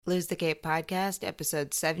Lose the Cape podcast,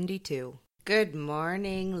 episode 72. Good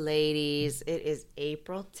morning, ladies. It is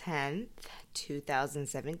April 10th,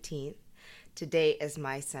 2017. Today is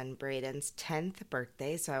my son Braden's 10th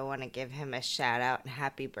birthday, so I want to give him a shout out and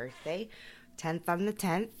happy birthday. 10 on the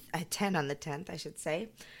 10th, I should say.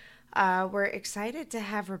 We're excited to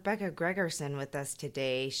have Rebecca Gregerson with us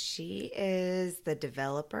today. She is the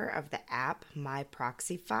developer of the app My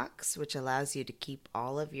Proxy Fox, which allows you to keep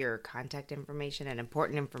all of your contact information and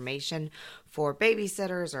important information for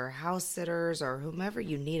babysitters or house sitters or whomever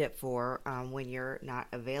you need it for when you're not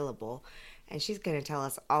available. And she's going to tell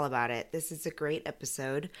us all about it. This is a great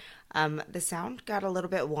episode. The sound got a little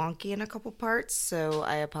bit wonky in a couple parts, so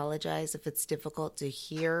I apologize if it's difficult to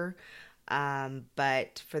hear.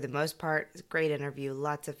 But for the most part, great interview,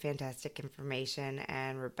 lots of fantastic information,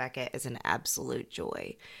 and Rebecca is an absolute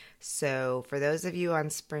joy. So for those of you on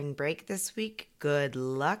spring break this week, good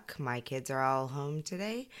luck. My kids are all home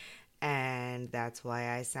today, and that's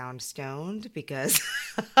why I sound stoned, because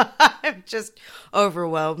I'm just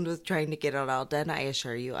overwhelmed with trying to get it all done. I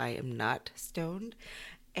assure you I am not stoned.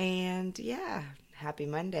 And yeah, happy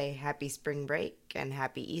Monday, happy spring break, and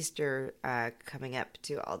happy Easter coming up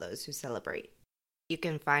to all those who celebrate. You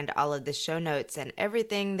can find all of the show notes and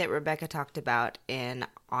everything that Rebecca talked about on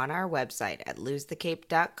our website at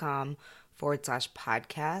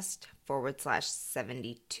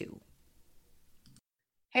losethecape.com/podcast/72.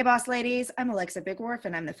 Hey, boss ladies, I'm Alexa Bigworth,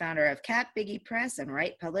 and I'm the founder of Cat Biggie Press and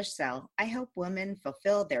Write, Publish, Sell. I help women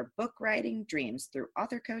fulfill their book writing dreams through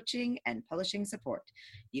author coaching and publishing support.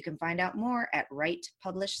 You can find out more at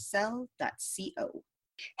writepublishsell.co.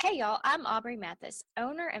 Hey y'all, I'm Aubrey Mathis,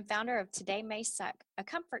 owner and founder of Today May Suck, a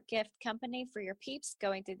comfort gift company for your peeps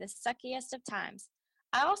going through the suckiest of times.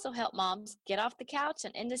 I also help moms get off the couch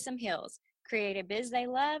and into some hills, create a biz they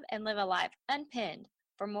love, and live a life unpinned.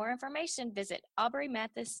 For more information, visit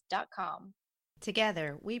aubreymathis.com.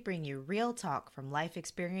 Together, we bring you real talk from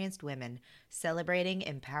life-experienced women, celebrating,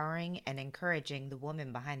 empowering, and encouraging the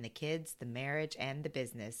woman behind the kids, the marriage, and the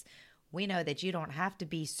business. We know that you don't have to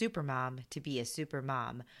be supermom to be a super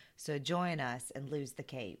mom, so join us and lose the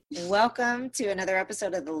cape. Welcome to another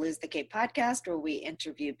episode of the Lose the Cape podcast, where we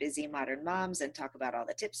interview busy modern moms and talk about all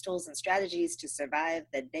the tips, tools, and strategies to survive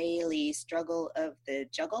the daily struggle of the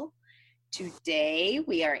juggle. Today,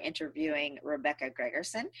 we are interviewing Rebecca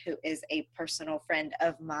Gregerson, who is a personal friend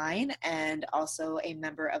of mine and also a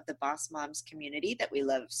member of the Boss Moms community that we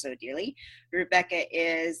love so dearly. Rebecca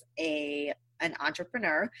is an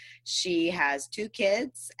entrepreneur. She has 2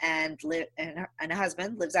 kids and a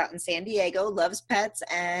husband, lives out in San Diego, loves pets,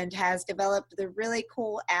 and has developed the really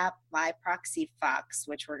cool app, My Proxy Fox,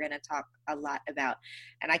 which we're going to talk a lot about.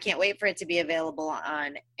 And I can't wait for it to be available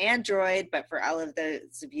on Android, but for all of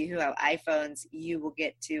those of you who have iPhones, you will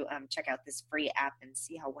get to check out this free app and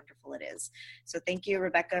see how wonderful it is. So thank you,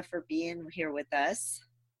 Rebecca, for being here with us.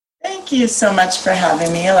 Thank you so much for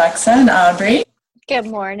having me, Alexa and Aubrey. Good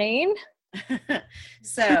morning.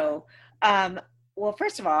 So, well,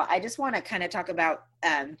 first of all, I just want to kind of talk about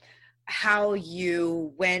how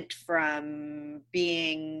you went from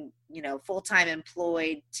being, full-time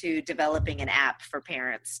employed to developing an app for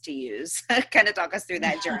parents to use. Kind of talk us through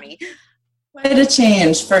that journey. Quite a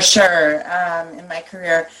change for sure in my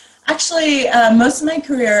career. Actually, most of my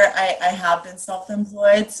career, I have been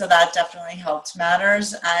self-employed, so that definitely helped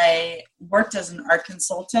matters. I worked as an art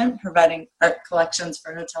consultant, providing art collections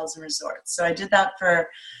for hotels and resorts. So I did that for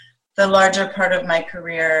the larger part of my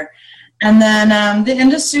career. And then the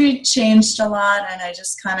industry changed a lot, and I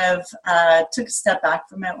just kind of took a step back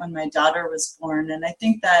from it when my daughter was born. And I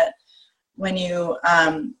think that when you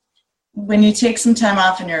take some time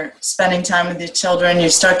off and you're spending time with your children, you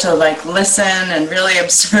start to listen and really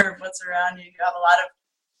observe what's around you. You have a lot of,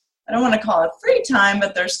 I don't want to call it free time,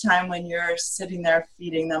 but there's time when you're sitting there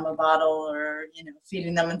feeding them a bottle or,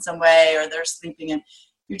 feeding them in some way, or they're sleeping, and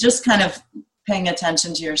you're just kind of paying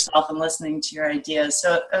attention to yourself and listening to your ideas.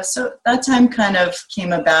 So that time kind of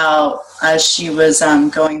came about as she was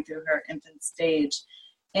going through her infant stage.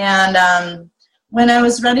 And when I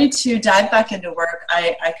was ready to dive back into work,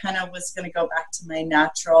 I kind of was going to go back to my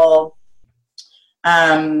natural,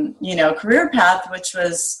 career path, which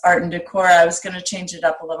was art and decor. I was going to change it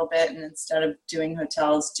up a little bit, and instead of doing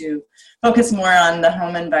hotels, to focus more on the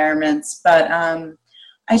home environments. But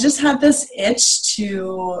I just had this itch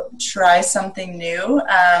to try something new.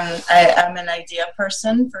 I'm an idea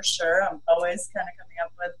person for sure. I'm always kind of coming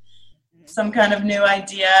up with some kind of new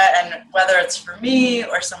idea, and whether it's for me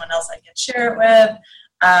or someone else I can share it with,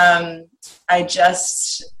 I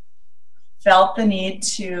just felt the need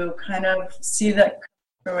to kind of see that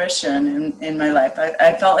fruition in my life.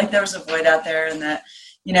 I felt like there was a void out there, and that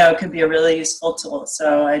it could be a really useful tool.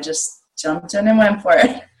 So I just jumped in and went for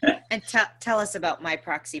it. And tell us about My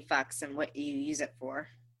Proxy Fox and what you use it for.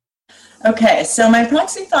 Okay, so My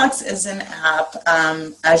Proxy Fox is an app,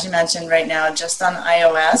 as you mentioned right now, just on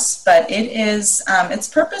iOS, but it is, its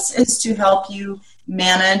purpose is to help you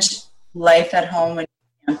manage life at home when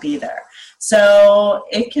you can't be there. So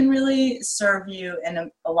it can really serve you in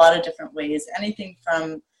a lot of different ways, anything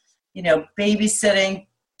from, babysitting,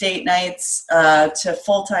 date nights, to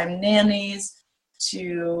full-time nannies,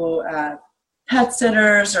 to pet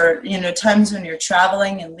sitters, or, times when you're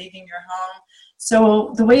traveling and leaving your home.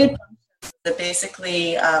 So the way it functions is that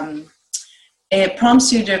basically it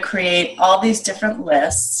prompts you to create all these different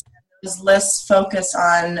lists. Those lists focus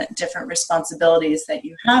on different responsibilities that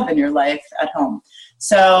you have in your life at home.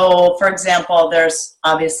 So, for example, there's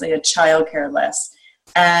obviously a childcare list.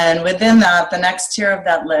 And within that, the next tier of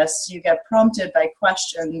that list, you get prompted by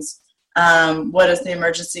questions. What is the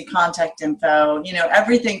emergency contact info?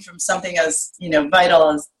 Everything from something as, vital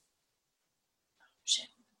as,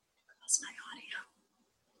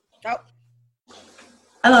 Oh,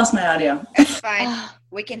 I lost my audio. it's fine.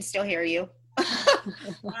 We can still hear you.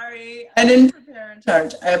 Sorry, I didn't prepare in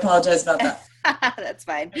charge. I apologize about that. That's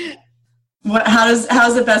fine.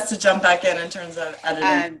 How's it best to jump back in terms of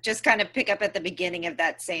editing? Just kind of pick up at the beginning of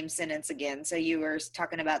that same sentence again. So you were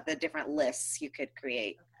talking about the different lists you could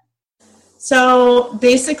create. So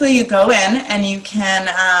basically, you go in and you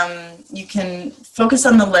can focus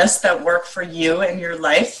on the lists that work for you in your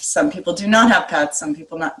life. Some people do not have pets. Some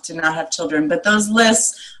people do not have children. But those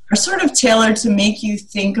lists are sort of tailored to make you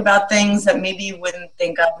think about things that maybe you wouldn't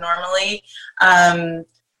think of normally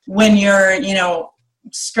when you're,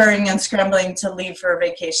 scurrying and scrambling to leave for a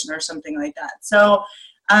vacation or something like that. So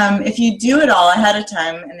if you do it all ahead of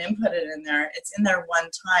time and input it in there, it's in there one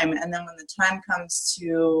time. And then when the time comes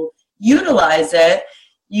to utilize it,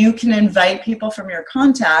 you can invite people from your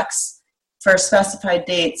contacts for specified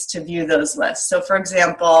dates to view those lists. So for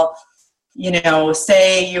example,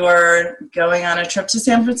 say you're going on a trip to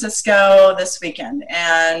San Francisco this weekend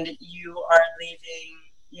and you are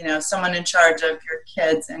leaving, someone in charge of your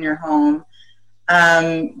kids and your home.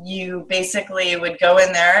 You basically would go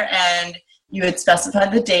in there and you would specify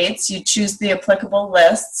the dates. You choose the applicable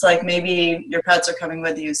lists, like maybe your pets are coming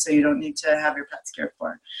with you, so you don't need to have your pets cared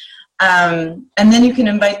for. And then you can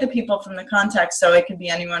invite the people from the contact. So it could be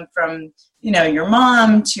anyone from, your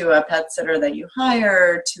mom to a pet sitter that you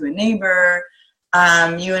hire to a neighbor.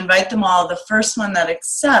 You invite them all. The first one that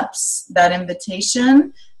accepts that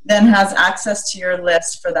invitation then has access to your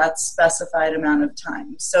list for that specified amount of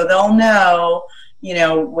time. So they'll know,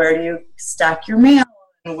 where do you stack your mail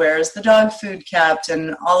and where's the dog food kept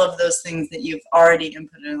and all of those things that you've already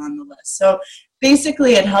inputted on the list. So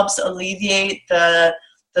basically it helps alleviate the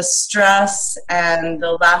stress and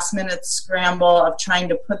the last minute scramble of trying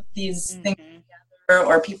to put these things together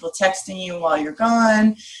or people texting you while you're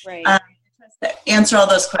gone. Right. Answer all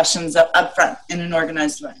those questions up front in an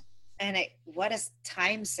organized way. And what a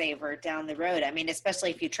time saver down the road. I mean, especially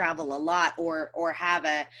if you travel a lot or have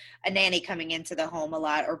a nanny coming into the home a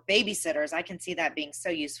lot or babysitters, I can see that being so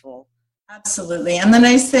useful. Absolutely. And the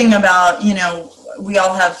nice thing about, we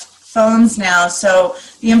all have phones now, so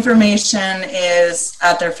the information is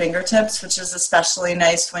at their fingertips, which is especially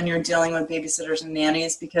nice when you're dealing with babysitters and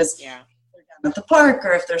nannies because they're down at the park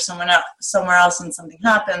or if there's somewhere else and something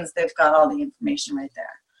happens, they've got all the information right there.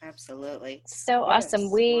 Absolutely. So awesome.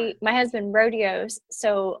 My husband rodeos,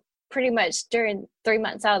 so pretty much during 3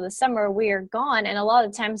 months out of the summer, we are gone. And a lot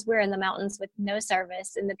of times we're in the mountains with no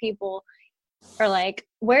service. And the people are like,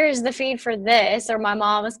 where's the feed for this? Or my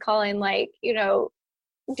mom is calling like,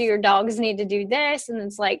 do your dogs need to do this? And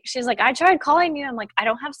it's like, she's like, I tried calling you. I'm like, I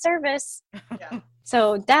don't have service. Yeah.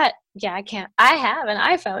 So I can't. I have an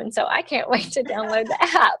iPhone, so I can't wait to download the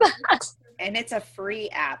app. And it's a free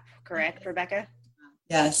app, correct, Rebecca?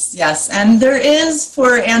 Yes. And there is,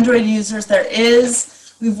 for Android users,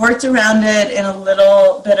 we've worked around it in a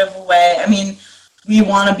little bit of a way. I mean, we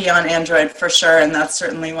want to be on Android for sure, and that's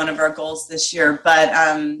certainly one of our goals this year. But,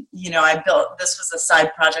 this was a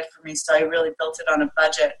side project for me, so I really built it on a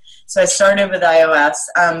budget. So I started with iOS.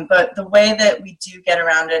 But the way that we do get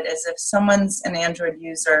around it is if someone's an Android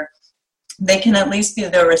user, they can at least be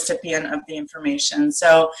the recipient of the information.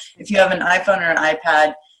 So if you have an iPhone or an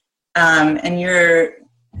iPad, and you're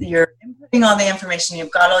inputting all the information,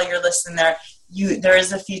 you've got all your lists in there, there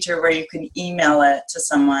is a feature where you can email it to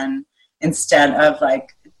someone instead of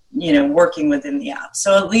working within the app.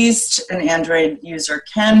 So at least an Android user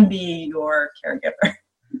can be your caregiver.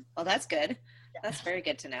 Well, that's good. That's very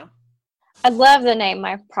good to know. I love the name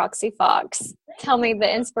My Proxy Fox. Tell me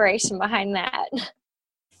the inspiration behind that.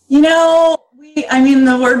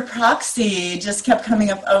 The word proxy just kept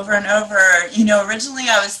coming up over and over. Originally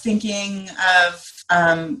I was thinking of,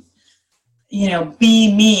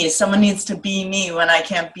 be me. Someone needs to be me when I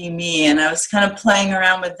can't be me. And I was kind of playing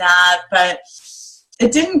around with that, but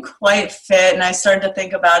it didn't quite fit. And I started to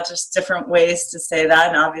think about just different ways to say that.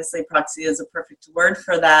 And obviously proxy is a perfect word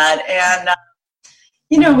for that. And,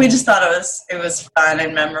 we just thought it was fun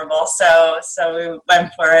and memorable. So we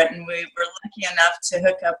went for it, and we were lucky enough to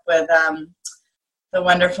hook up with the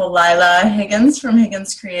wonderful Lila Higgins from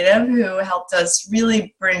Higgins Creative, who helped us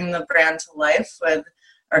really bring the brand to life with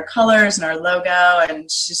our colors and our logo.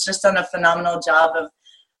 And she's just done a phenomenal job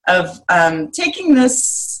of taking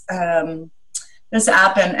this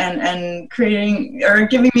app and creating, or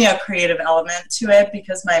giving me a creative element to it,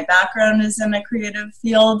 because my background is in a creative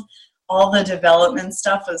field. All the development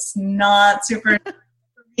stuff was not super for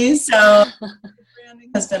me, so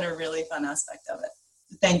branding has been a really fun aspect of it.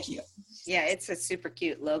 Thank you. Yeah, it's a super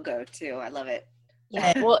cute logo too. I love it.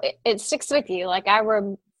 Yeah, well, it sticks with you. Like I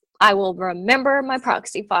will remember my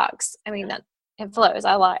Proxy Fox. I mean, that it flows.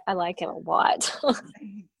 I like it a lot.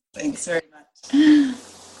 Thanks very much.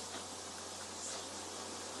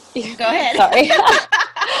 Go ahead. Sorry.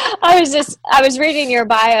 I was reading your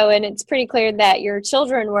bio, and it's pretty clear that your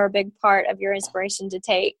children were a big part of your inspiration to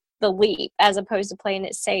take the leap as opposed to playing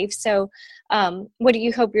it safe. So what do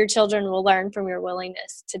you hope your children will learn from your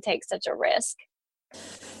willingness to take such a risk?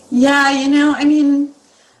 Yeah,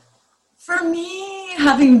 for me,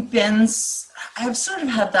 I've sort of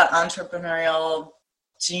had that entrepreneurial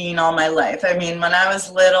gene all my life. I mean, when I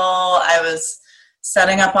was little, I was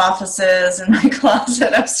setting up offices in my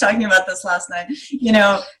closet. I was talking about this last night,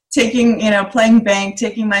 playing bank,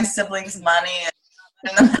 taking my siblings' money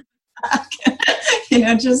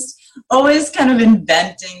and just always kind of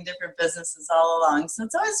inventing different businesses all along. So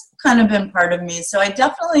it's always kind of been part of me. So I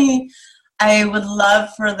would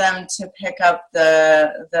love for them to pick up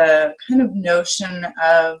the kind of notion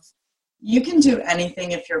of you can do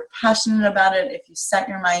anything if you're passionate about it, if you set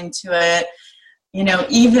your mind to it,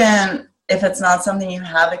 even if it's not something you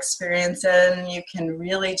have experience in, you can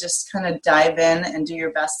really just kind of dive in and do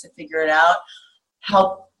your best to figure it out.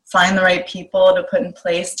 Help find the right people to put in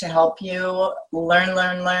place to help you learn.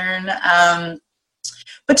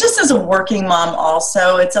 But just as a working mom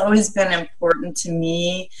also, it's always been important to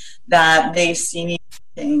me that they see me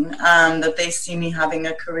that they see me having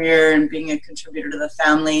a career and being a contributor to the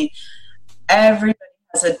family. Everybody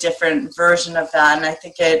has a different version of that, and I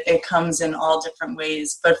think it comes in all different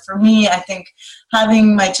ways. But for me, I think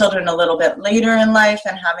having my children a little bit later in life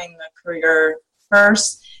and having the career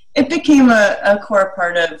first, it became a core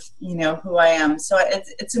part of who I am. So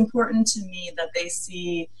it's important to me that they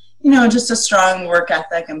see just a strong work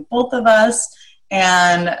ethic in both of us,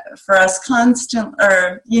 and for us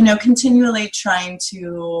continually trying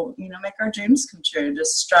to make our dreams come true, to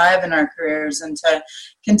strive in our careers and to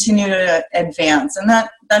continue to advance. And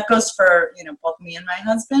that goes for both me and my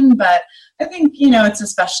husband, but I think it's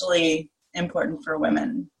especially important for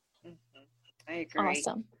women. Mm-hmm. I agree.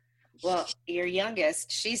 Awesome. Well, your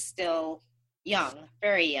youngest, she's still young,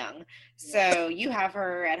 very young. So you have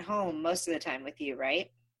her at home most of the time with you,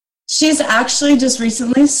 right? She's actually just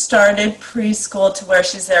recently started preschool to where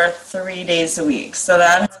she's there 3 days a week. So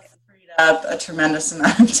that has freed up a tremendous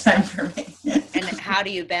amount of time for me. And how do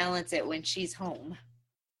you balance it when she's home?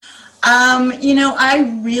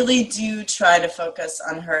 I really do try to focus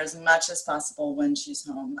on her as much as possible when she's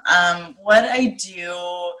home.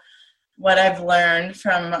 What I've learned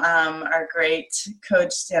from our great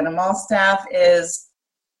coach, Stan Amal staff, is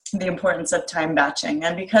the importance of time batching.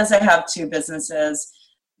 And because I have two businesses,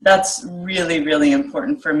 that's really, really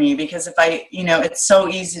important for me, because if it's so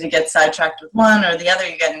easy to get sidetracked with one or the other.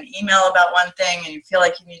 You get an email about one thing and you feel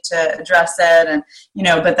like you need to address it, and,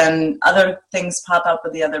 but then other things pop up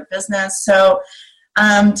with the other business. So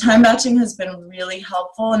time batching has been really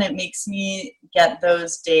helpful, and it makes me get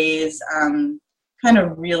those days kind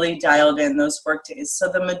of really dialed in, those work days. So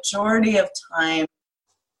the majority of time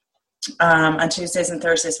on Tuesdays and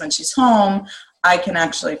Thursdays when she's home, I can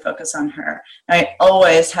actually focus on her. I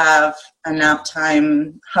always have a nap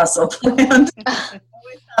time hustle planned. I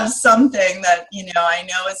always have something that, I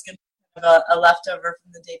know is going to have a leftover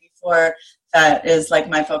from the day before that is like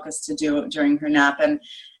my focus to do during her nap. And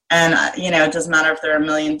it doesn't matter if there are a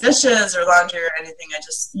million dishes or laundry or anything. I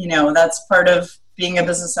just, that's part of being a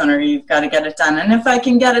business owner. You've got to get it done. And if I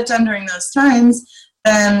can get it done during those times,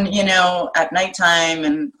 then, at nighttime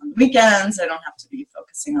and on weekends, I don't have to be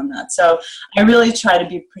focusing on that. So I really try to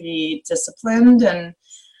be pretty disciplined. And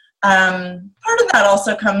Part of that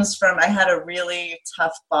also comes from, I had a really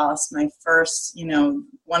tough boss. My first,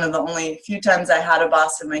 one of the only few times I had a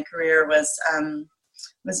boss in my career was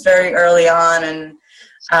very early on, and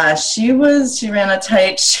she ran a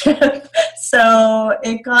tight ship. So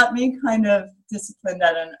it got me kind of disciplined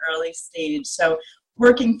at an early stage. So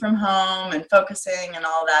working from home and focusing and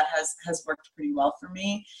all that has worked pretty well for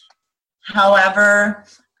me. However,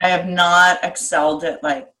 I have not excelled at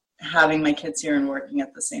like having my kids here and working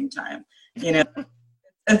at the same time.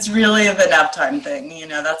 It's really the nap time thing.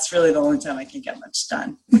 That's really the only time I can get much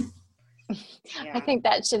done. Yeah. I think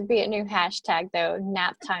that should be a new hashtag, though,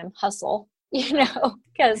 nap time hustle,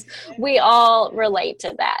 because we all relate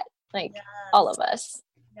to that, like all of us.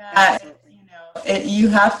 Yeah, you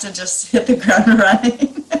have to just hit the ground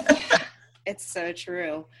running. It's so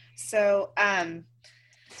true. So,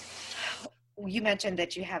 you mentioned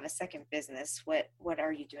that you have a second business. What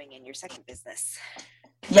are you doing in your second business?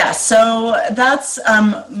 Yeah, so that's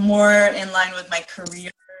more in line with my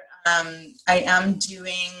career. I am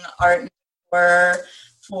doing art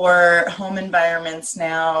for home environments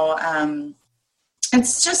now.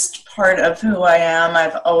 It's just part of who I am.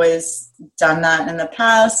 I've always done that in the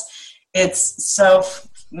past. It's so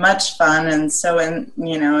much fun and so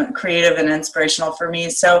creative and inspirational for me.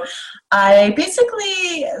 So I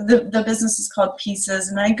basically, the business is called Pieces,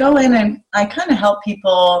 and I go in and I kind of help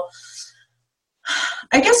people,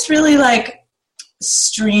 I guess, really like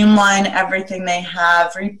streamline everything they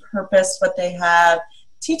have, repurpose what they have,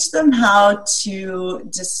 teach them how to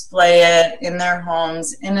display it in their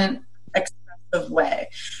homes in an expressive way.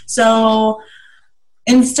 So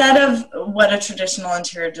instead of what a traditional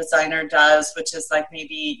interior designer does, which is like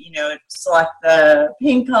maybe, select the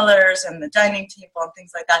paint colors and the dining table and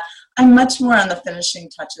things like that, I'm much more on the finishing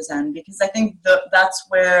touches end, because I think that's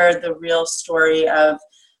where the real story of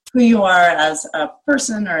who you are as a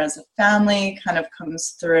person or as a family kind of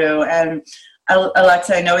comes through. And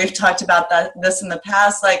Alexa, I know we've talked about this in the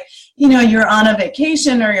past, like, you're on a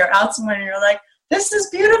vacation or you're out somewhere and you're like, this is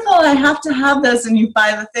beautiful, I have to have this, and you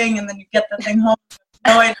buy the thing and then you get the thing home.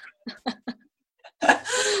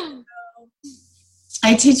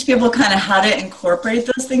 I teach people kind of how to incorporate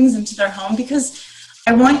those things into their home, because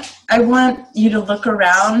I want you to look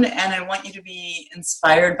around and I want you to be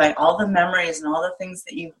inspired by all the memories and all the things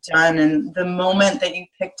that you've done and the moment that you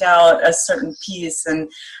picked out a certain piece.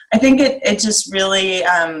 And I think it just really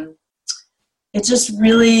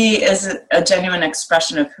is a genuine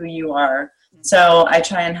expression of who you are. So I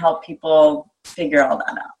try and help people figure all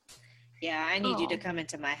that out. Yeah, I need you to come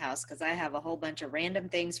into my house, because I have a whole bunch of random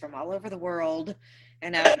things from all over the world,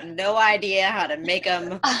 and I have no idea how to make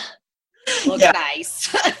them look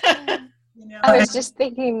nice. I was just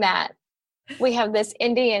thinking that we have this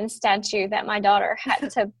Indian statue that my daughter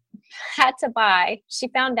had to buy. She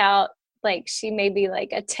found out like she may be like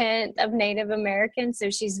a 10th of Native American,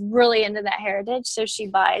 so she's really into that heritage. So she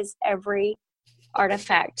buys every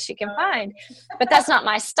artifact she can find, but that's not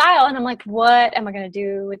my style. And I'm like, what am I going to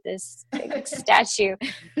do with this big statue?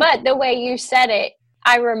 But the way you said it,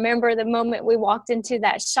 I remember the moment we walked into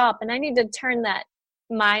that shop, and I need to turn that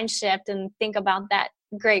mind shift and think about that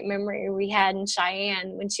great memory we had in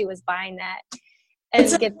Cheyenne when she was buying that,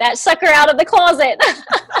 and get that sucker out of the closet.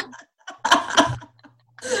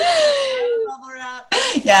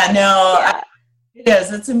 It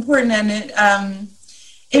is. It's important, and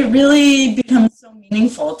it really becomes so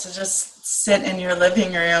meaningful to just sit in your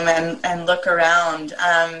living room and look around.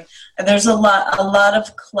 There's a lot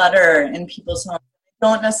of clutter in people's homes. I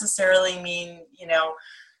don't necessarily mean,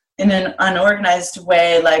 in an unorganized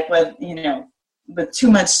way, like with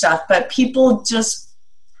too much stuff, but people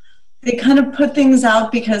they kind of put things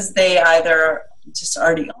out because they either just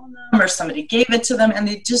already own them or somebody gave it to them, and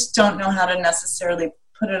they just don't know how to necessarily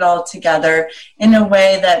put it all together in a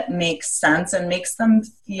way that makes sense and makes them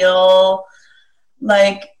feel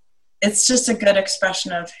like it's just a good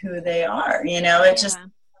expression of who they are. It's just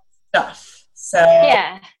stuff. So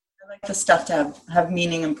I like the stuff to have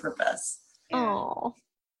meaning and purpose. Oh,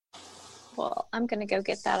 well, I'm going to go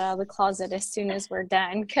get that out of the closet as soon as we're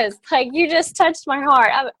done, because you just touched my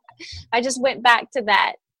heart. I just went back to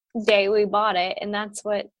that day we bought it, and that's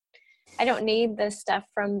what I don't need the stuff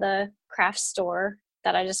from the craft store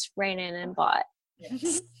that I just ran in and bought.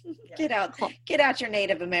 Yes. Get out your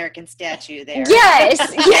Native American statue there. Yes,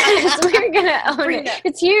 we're gonna own it.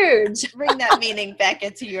 It's huge. Bring that meaning back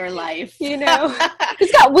into your life.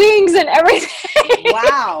 It's got wings and everything.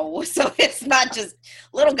 Wow. So it's not just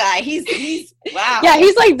little guy. He's wow. Yeah,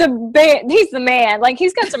 he's like he's the man. Like,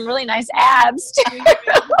 he's got some really nice abs too.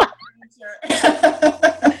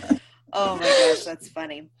 Oh my gosh, that's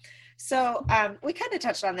funny. So we kind of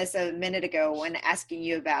touched on this a minute ago when asking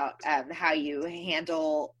you about how you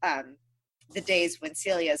handle the days when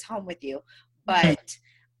Celia is home with you. But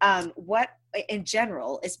what, in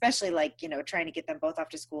general, especially like, trying to get them both off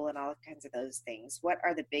to school and all kinds of those things, what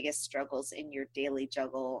are the biggest struggles in your daily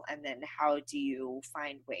juggle? And then how do you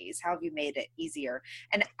find ways? How have you made it easier?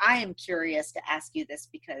 And I am curious to ask you this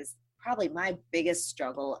because probably my biggest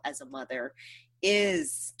struggle as a mother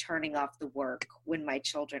is turning off the work when my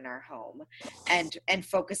children are home and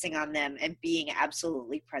focusing on them and being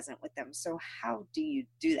absolutely present with them. So how do you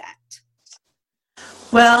do that?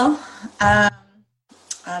 Well,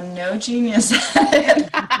 I'm no genius at it.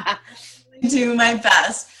 I do my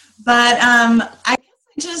best, but I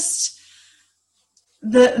guess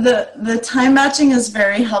the time matching is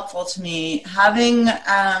very helpful to me. Having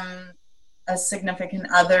a significant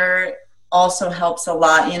other also helps a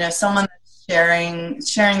lot. Someone that's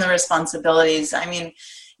sharing the responsibilities. I mean,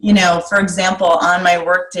 for example, on my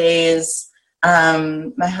work days,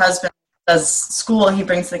 my husband does school. He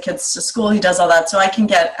brings the kids to school. He does all that, so I can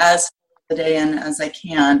get as the day in as I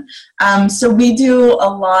can. So we do a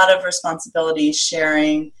lot of responsibility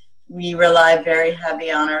sharing. We rely very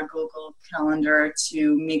heavy on our Google Calendar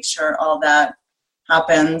to make sure all that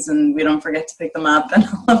happens and we don't forget to pick them up and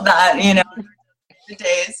all of that, the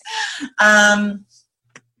days.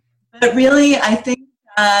 But really, I think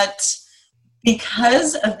that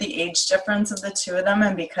because of the age difference of the two of them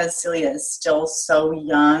and because Celia is still so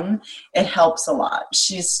young, it helps a lot.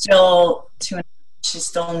 She's still she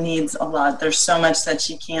still needs a lot. There's so much that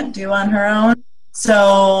she can't do on her own.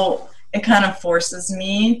 So it kind of forces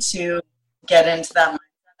me to get into that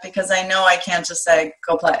mindset because I know I can't just say,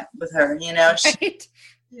 go play with her, Right.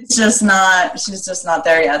 She's just not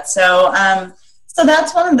there yet. So, so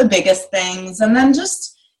that's one of the biggest things. And then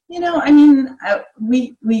just,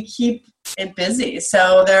 we keep it busy.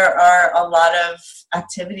 So there are a lot of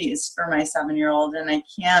activities for my 7-year-old and I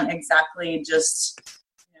can't exactly just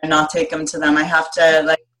not take them to them. I have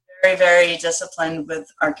to very, very disciplined with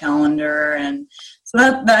our calendar. And so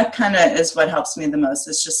that kind of is what helps me the most.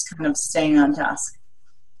 It's just kind of staying on task.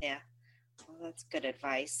 Yeah. Well, that's good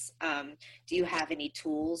advice. Do you have any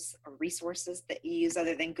tools or resources that you use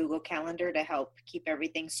other than Google Calendar to help keep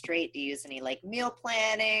everything straight? Do you use any meal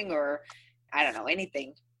planning or I don't know,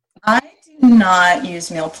 anything? I do not use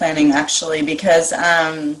meal planning actually because,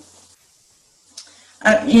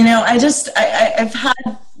 I've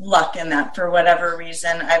had luck in that for whatever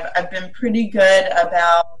reason. I've been pretty good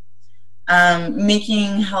about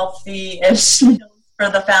making healthy-ish meals for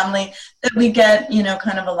the family that we get,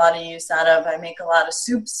 kind of a lot of use out of. I make a lot of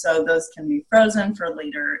soups, so those can be frozen for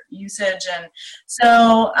later usage. And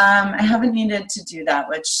so I haven't needed to do that,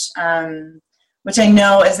 which I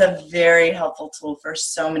know is a very helpful tool for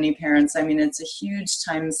so many parents. I mean, it's a huge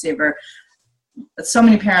time saver. So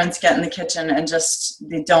many parents get in the kitchen and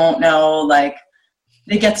they don't know,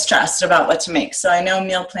 they get stressed about what to make. So I know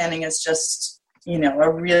meal planning is just, a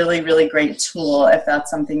really, really great tool if that's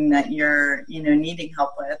something that you're, needing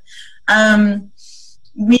help with.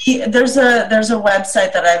 There's a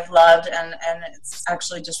website that I've loved and it's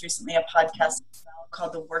actually just recently a podcast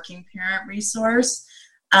called the Working Parent Resource.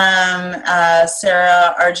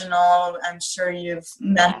 Sarah Arginal, I'm sure you've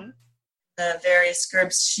met the various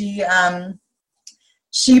groups.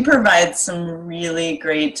 She provides some really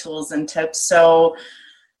great tools and tips. So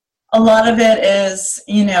a lot of it is,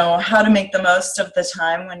 how to make the most of the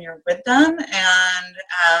time when you're with them and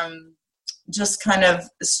just kind of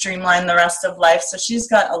streamline the rest of life. So she's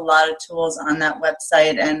got a lot of tools on that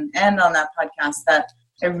website and on that podcast that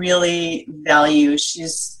I really value.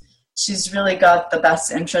 She's really got the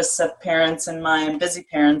best interests of parents in mind, busy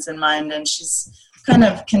parents in mind, and she's kind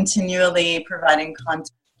of continually providing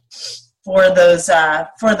content for those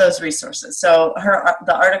resources. So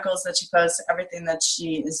the articles that she posts, everything that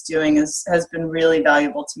she is doing has been really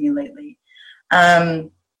valuable to me lately.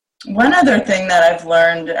 One other thing that I've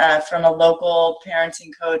learned from a local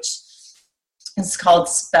parenting coach is called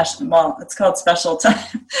Special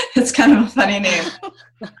Time. It's kind of a funny name.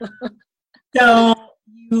 So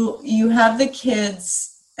you have the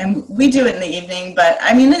kids, and we do it in the evening, but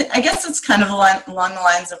I mean, I guess it's kind of along the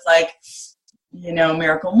lines of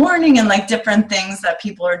Miracle Morning and different things that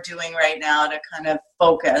people are doing right now to kind of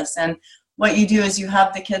focus. And what you do is you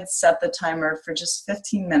have the kids set the timer for just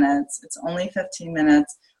 15 minutes. It's only 15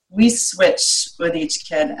 minutes. We switch with each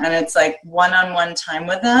kid and it's one-on-one time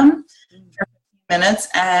with them for 15 minutes.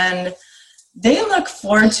 And they look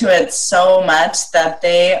forward to it so much that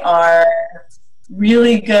they are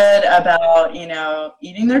really good about,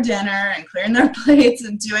 eating their dinner and clearing their plates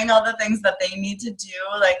and doing all the things that they need to do.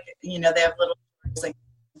 They have little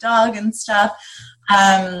dog and stuff.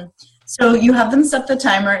 So you have them set the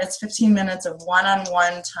timer. It's 15 minutes of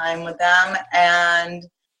one-on-one time with them, and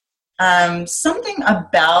something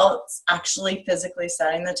about actually physically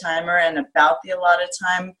setting the timer and about the allotted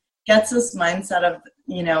time gets this mindset of,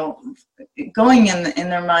 going in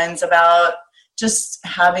their minds about just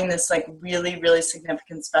having this like really, really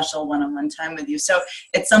significant special one-on-one time with you. So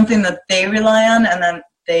it's something that they rely on, and then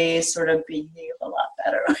they sort of behave a lot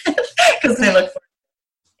better because they look for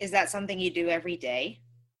it. Is that something you do every day?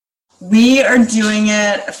 We are doing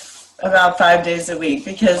it about 5 days a week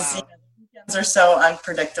because weekends are so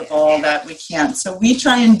unpredictable that we can't. So we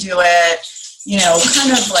try and do it,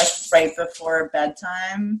 kind of like right before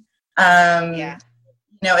bedtime.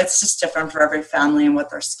 It's just different for every family and what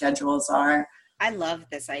their schedules are. I love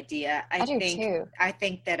this idea. I do too. I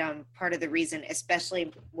think that part of the reason,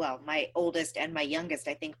 especially, my oldest and my youngest,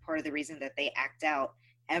 I think part of the reason that they act out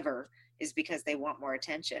ever is because they want more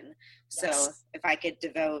attention. Yes. So if I could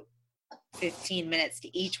devote 15 minutes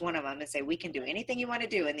to each one of them and say, we can do anything you want to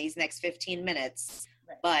do in these next 15 minutes,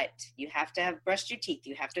 but you have to have brushed your teeth.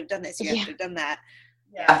 You have to have done this. You have to have done that.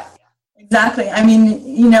 Yeah, exactly. I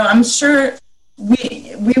mean, I'm sure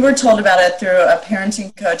we were told about it through a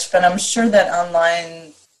parenting coach, but I'm sure that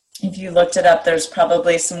online, if you looked it up, there's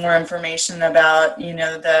probably some more information about,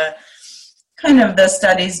 the kind of the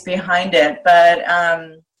studies behind it.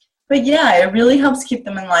 But yeah, it really helps keep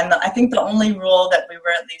them in line. I think the only rule that we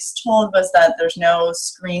were at least told was that there's no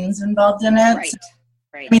screens involved in it. Right. So,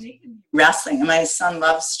 Right. I mean, wrestling, and my son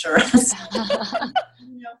loves to wrestle.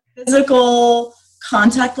 Physical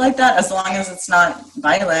contact like that, as long as it's not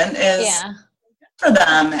violent, is good for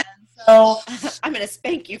them. And so I'm going to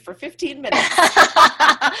spank you for 15 minutes.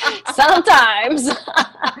 Sometimes.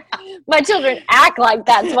 My children act like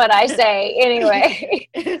that's what I say anyway.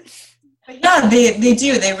 But yeah, they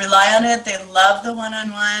do. They rely on it. They love the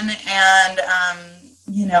one-on-one. And,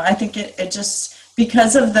 I think it just,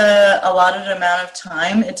 because of the allotted amount of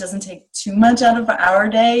time, it doesn't take too much out of our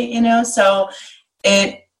day, so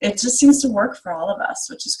it just seems to work for all of us,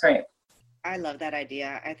 which is great. I love that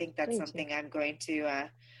idea. I think that's something I'm going to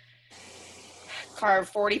carve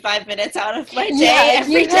 45 minutes out of my day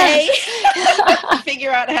every day.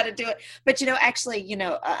 Figure out how to do it. But,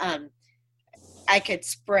 I could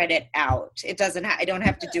spread it out. It doesn't I don't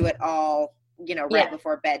have to do it all, right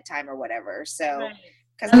before bedtime or whatever. So,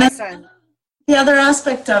 because my son... The other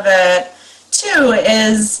aspect of it too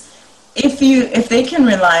is if they can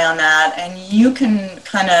rely on that and you can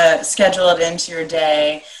kind of schedule it into your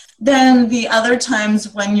day, then the other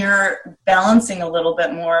times when you're balancing a little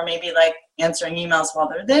bit more, maybe like answering emails while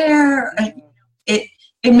they're there,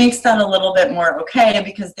 it makes that a little bit more okay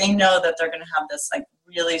because they know that they're going to have this like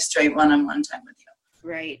really straight one-on-one time with you.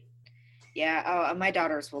 Right. Yeah. Oh, my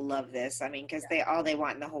daughters will love this. I mean, because all they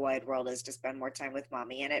want in the whole wide world is to spend more time with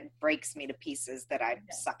mommy, and it breaks me to pieces that I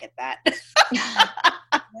suck at that.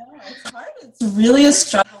 No, it's hard. It's really a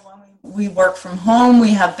struggle when we work from home.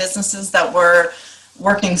 We have businesses that we're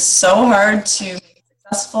working so hard to make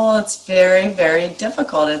successful. It's very, very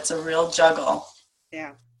difficult. It's a real juggle.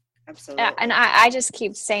 Yeah, absolutely. Yeah, and I just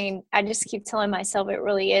keep telling myself it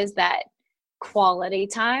really is that quality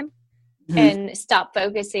time, and stop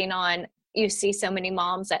focusing on, you see so many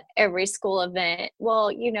moms at every school event. Well,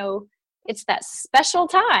 it's that special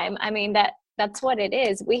time. I mean, that's what it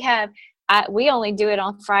is. We only do it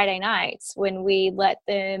on Friday nights when we let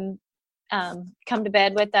them come to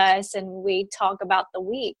bed with us and we talk about the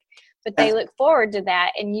week. But they look forward to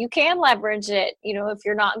that, and you can leverage it. If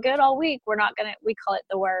you're not good all week, we call it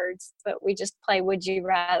the words, but we just play would you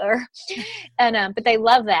rather. And but they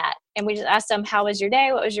love that, and we just ask them, how was your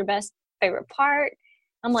day? What was your best favorite part?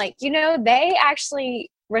 I'm like, they actually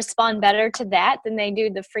respond better to that than they do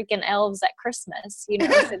the freaking elves at Christmas,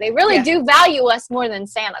 so they really do value us more than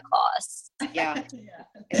Santa Claus. Yeah,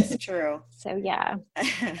 it's true. So, yeah.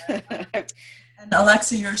 And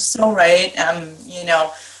Alexa, you're so right.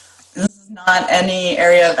 This is not any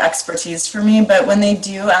area of expertise for me, but when they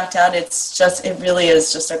do act out, it really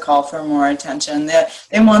is just a call for more attention.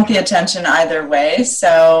 They want the attention either way.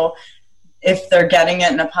 So if they're getting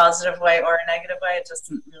it in a positive way or a negative way, it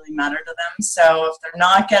doesn't really matter to them. So if they're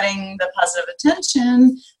not getting the positive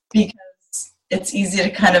attention, because it's easy to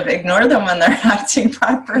kind of ignore them when they're acting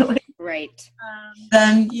properly. Right.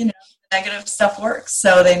 Then, negative stuff works.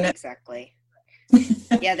 So they know. Exactly.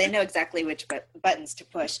 Yeah, they know exactly which buttons to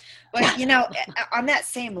push. But, on that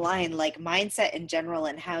same line, like mindset in general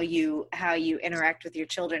and how you interact with your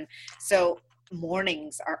children. So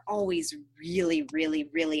mornings are always really, really,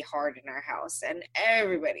 really hard in our house, and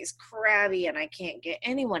everybody's crabby, and I can't get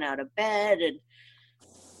anyone out of bed. And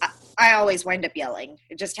I always wind up yelling.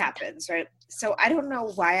 It just happens, right? So I don't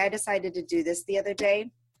know why I decided to do this the other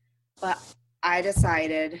day, but I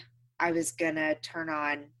decided I was going to turn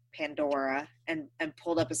on Pandora and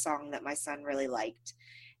pulled up a song that my son really liked.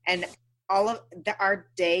 And all of our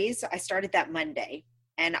days, I started that Monday,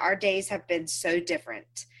 and our days have been so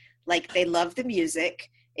different. Like, they love the music.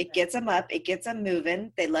 It gets them up. It gets them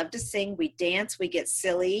moving. They love to sing. We dance. We get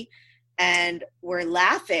silly. And we're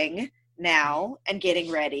laughing now and getting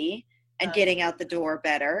ready and getting out the door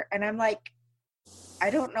better. And I'm like, I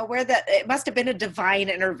don't know where it must have been a divine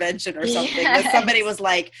intervention or something. Yes. That somebody was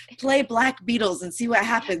like, play Black Beatles and see what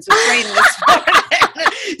happens with rain this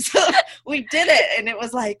morning. So we did it, and it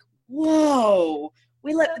was like, whoa,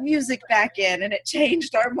 we let the music back in, and it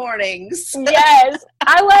changed our mornings. Yes.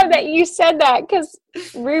 I love that you said that, because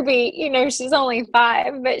Ruby, she's only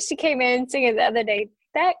 5, but she came in singing the other day,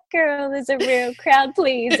 that girl is a real crowd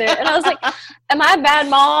pleaser. And I was like, am I a bad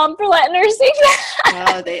mom for letting her sing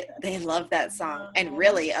that? Oh, they love that song. And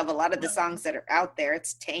really, of a lot of the songs that are out there,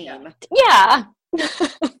 it's tame. Yeah.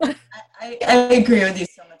 I agree with you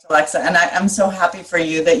so much, Alexa, and I'm so happy for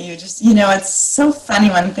you that you just, it's so funny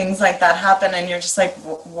when things like that happen and you're just like,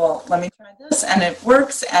 well, let me try this, and it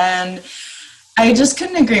works, and I just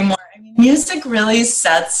couldn't agree more. I mean, music really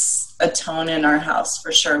sets a tone in our house,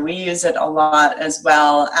 for sure. We use it a lot as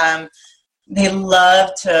well. They love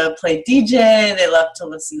to play DJ. They love to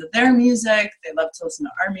listen to their music. They love to listen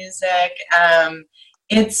to our music.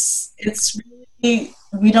 It's really,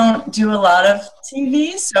 we don't do a lot of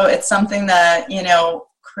TV, so it's something that,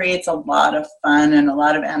 creates a lot of fun and a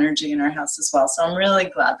lot of energy in our house as well. So I'm really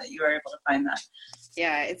glad that you were able to find that.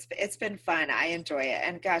 Yeah, it's been fun. I enjoy it.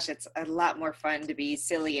 And gosh, it's a lot more fun to be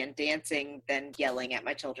silly and dancing than yelling at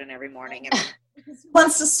my children every morning. And Who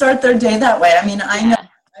wants to start their day that way? I mean, I know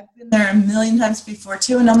I've been there a million times before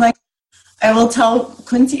too, and I'm like, I will tell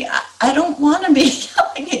Quincy, I don't want to be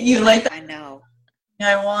yelling at you like that. I know.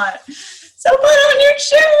 I want. So put on your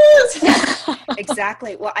shoes.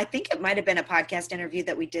 Exactly. Well, I think it might have been a podcast interview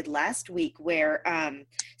that we did last week where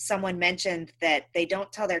someone mentioned that they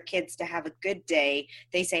don't tell their kids to have a good day.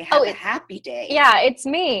 They say, have a happy day. Yeah, it's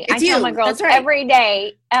me. It's I tell you. my girls That's right. every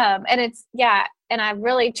day. And and I've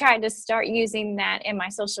really tried to start using that in my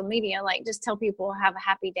social media, like just tell people have a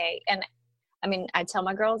happy day. And I mean, I tell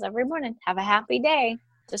my girls every morning, have a happy day.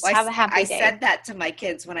 Just have a happy day. I said that to my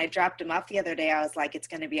kids when I dropped them off the other day. I was like, it's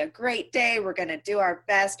going to be a great day. We're going to do our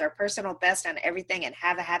best, our personal best on everything, and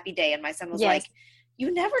have a happy day. And my son was like,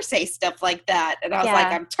 you never say stuff like that. And I was like,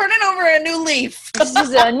 I'm turning over a new leaf. This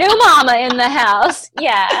is a new mama in the house.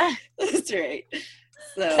 Yeah. That's right.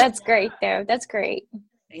 So that's great, though. That's great.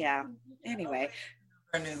 Yeah. Anyway.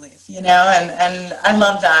 A new leaf, and I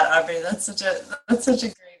love that, Aubrey. That's such a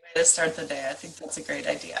great way to start the day. I think that's a great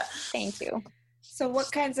idea. Thank you. So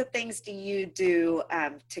what kinds of things do you do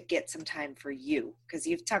to get some time for you? Because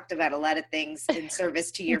you've talked about a lot of things in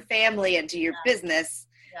service to your family and to your business.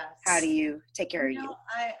 Yes. How do you take care of you?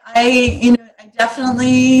 I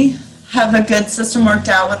definitely have a good system worked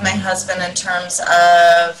out with my husband in terms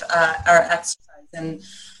of our exercise. And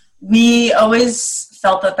we always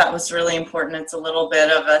felt that was really important. It's a little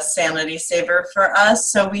bit of a sanity saver for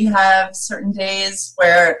us. So we have certain days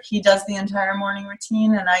where he does the entire morning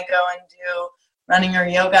routine and I go and do running or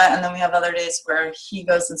yoga, and then we have other days where he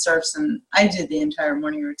goes and surfs and I do the entire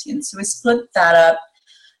morning routine. So we split that up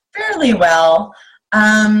fairly well.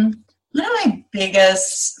 One of my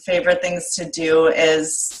biggest favorite things to do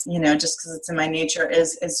is, just because it's in my nature,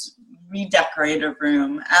 is redecorate a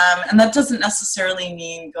room. And that doesn't necessarily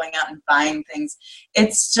mean going out and buying things.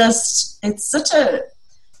 It's such a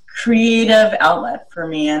creative outlet for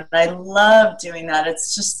me, and I love doing that.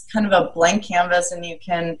 It's just kind of a blank canvas, and you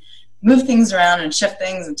can move things around and shift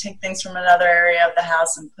things and take things from another area of the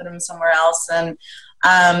house and put them somewhere else. And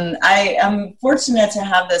I am fortunate to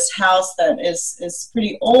have this house that is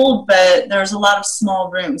pretty old, but there's a lot of small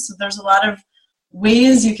rooms. So there's a lot of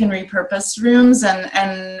ways you can repurpose rooms,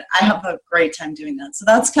 and I have a great time doing that. So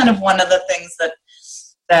that's kind of one of the things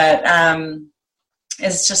that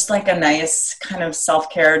is just like a nice kind of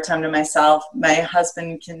self-care time to myself. My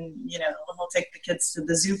husband can, he'll take the kids to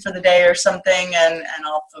the zoo for the day or something, and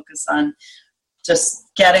I'll focus on just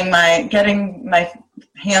getting my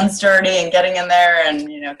hands dirty and getting in there and,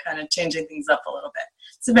 kind of changing things up a little bit.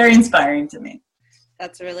 It's very inspiring to me.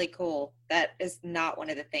 That's really cool. That is not one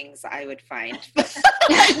of the things I would find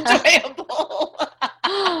enjoyable.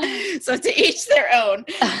 So to each their own.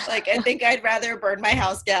 Like, I think I'd rather burn my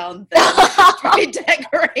house down than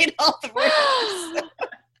redecorate all the rooms.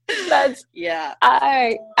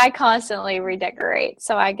 I constantly redecorate,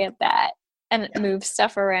 so I get that and move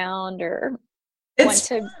stuff around or want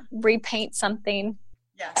to repaint something.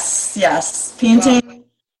 Yes. Painting,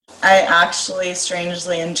 I actually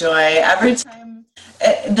strangely enjoy. Every time,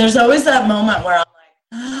 there's always that moment where I'm like,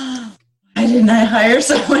 oh, why didn't I hire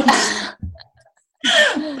someone?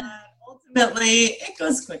 But ultimately, it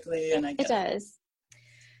goes quickly, and I get it. Does.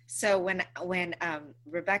 So when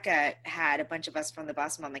Rebecca had a bunch of us from the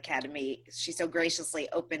Boss Mom Academy, she so graciously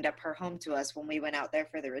opened up her home to us when we went out there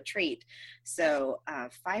for the retreat. So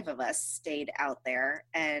 5 of us stayed out there,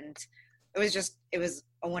 and it was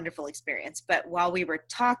a wonderful experience. But while we were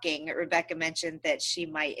talking, Rebecca mentioned that she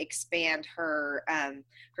might expand her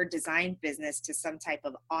design business to some type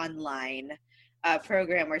of online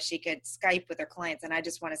program where she could Skype with her clients. And I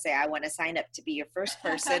just want to say, I want to sign up to be your first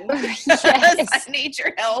person. I need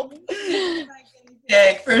your help.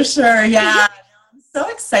 For sure. Yeah. I'm so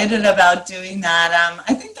excited about doing that.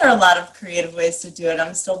 I think there are a lot of creative ways to do it.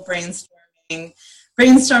 I'm still brainstorming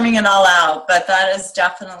it all out, but that is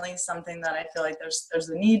definitely something that I feel like there's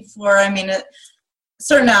a need for. I mean,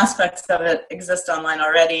 certain aspects of it exist online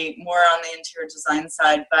already, more on the interior design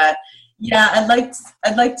side, but yeah, I'd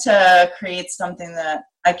like to create something that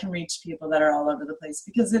I can reach people that are all over the place,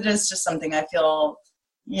 because it is just something I feel,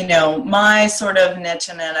 my sort of niche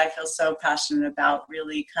in it, I feel so passionate about,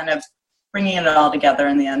 really kind of bringing it all together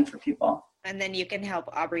in the end for people. And then you can help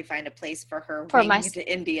Aubrey find a place for her winged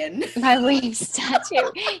Indian. My winged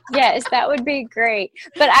statue. Yes, that would be great.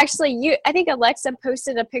 But actually, I think Alexa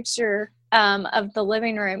posted a picture of the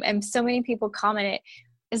living room, and so many people commented,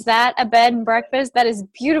 is that a bed and breakfast? That is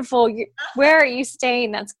beautiful. Where are you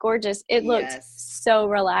staying? That's gorgeous. It looked so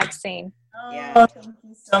relaxing. Yeah. Thank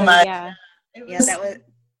you so much. Yeah. That was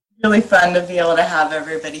really fun to be able to have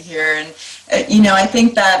everybody here. And, I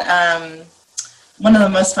think that one of the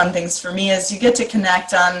most fun things for me is you get to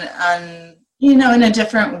connect on in a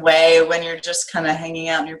different way when you're just kind of hanging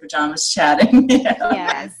out in your pajamas chatting.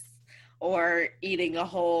 Yes. Or eating a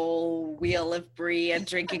whole wheel of brie and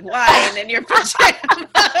drinking wine in your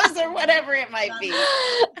pajamas or whatever it might be.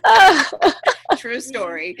 True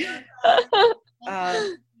story. It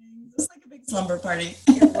was like a big slumber party.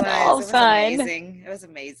 It was amazing. It was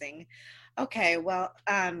amazing. Okay, well,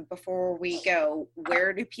 before we go,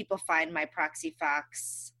 where do people find My Proxy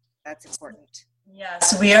Fox? That's important.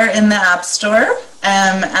 Yes, we are in the App Store.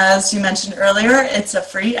 As you mentioned earlier, it's a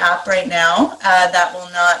free app right now. That will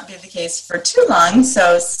not be the case for too long,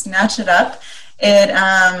 so snatch it up.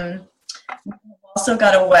 We've also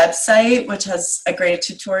got a website which has a great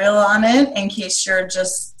tutorial on it in case you're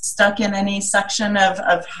just stuck in any section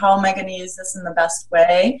of how am I going to use this in the best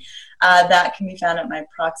way. That can be found at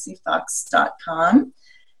myproxyfox.com.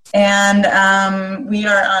 And we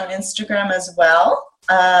are on Instagram as well.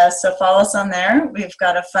 So follow us on there. We've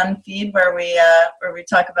got a fun feed where we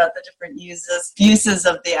talk about the different uses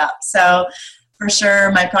of the app. So for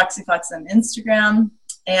sure, My Proxy Fox on Instagram.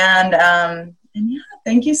 And yeah,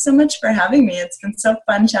 thank you so much for having me. It's been so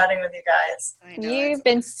fun chatting with you guys. You've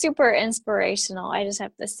been super inspirational, I just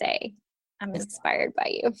have to say. I'm inspired by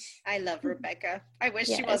you. I love Rebecca. I wish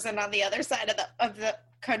she wasn't on the other side of the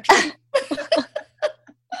country.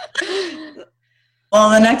 Well,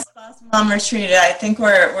 the next Boss Mom retreat, I think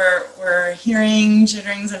we're hearing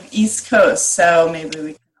jitterings of East Coast, so maybe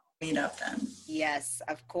we can all meet up then. Yes,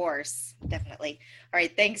 of course, definitely. All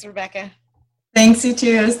right, thanks, Rebecca. Thanks, you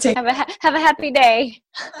too. Have a happy day.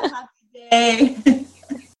 Have a happy day.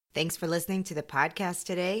 Thanks for listening to the podcast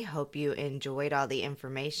today. Hope you enjoyed all the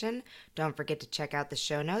information. Don't forget to check out the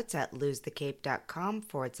show notes at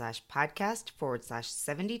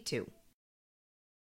losethecape.com/podcast/72.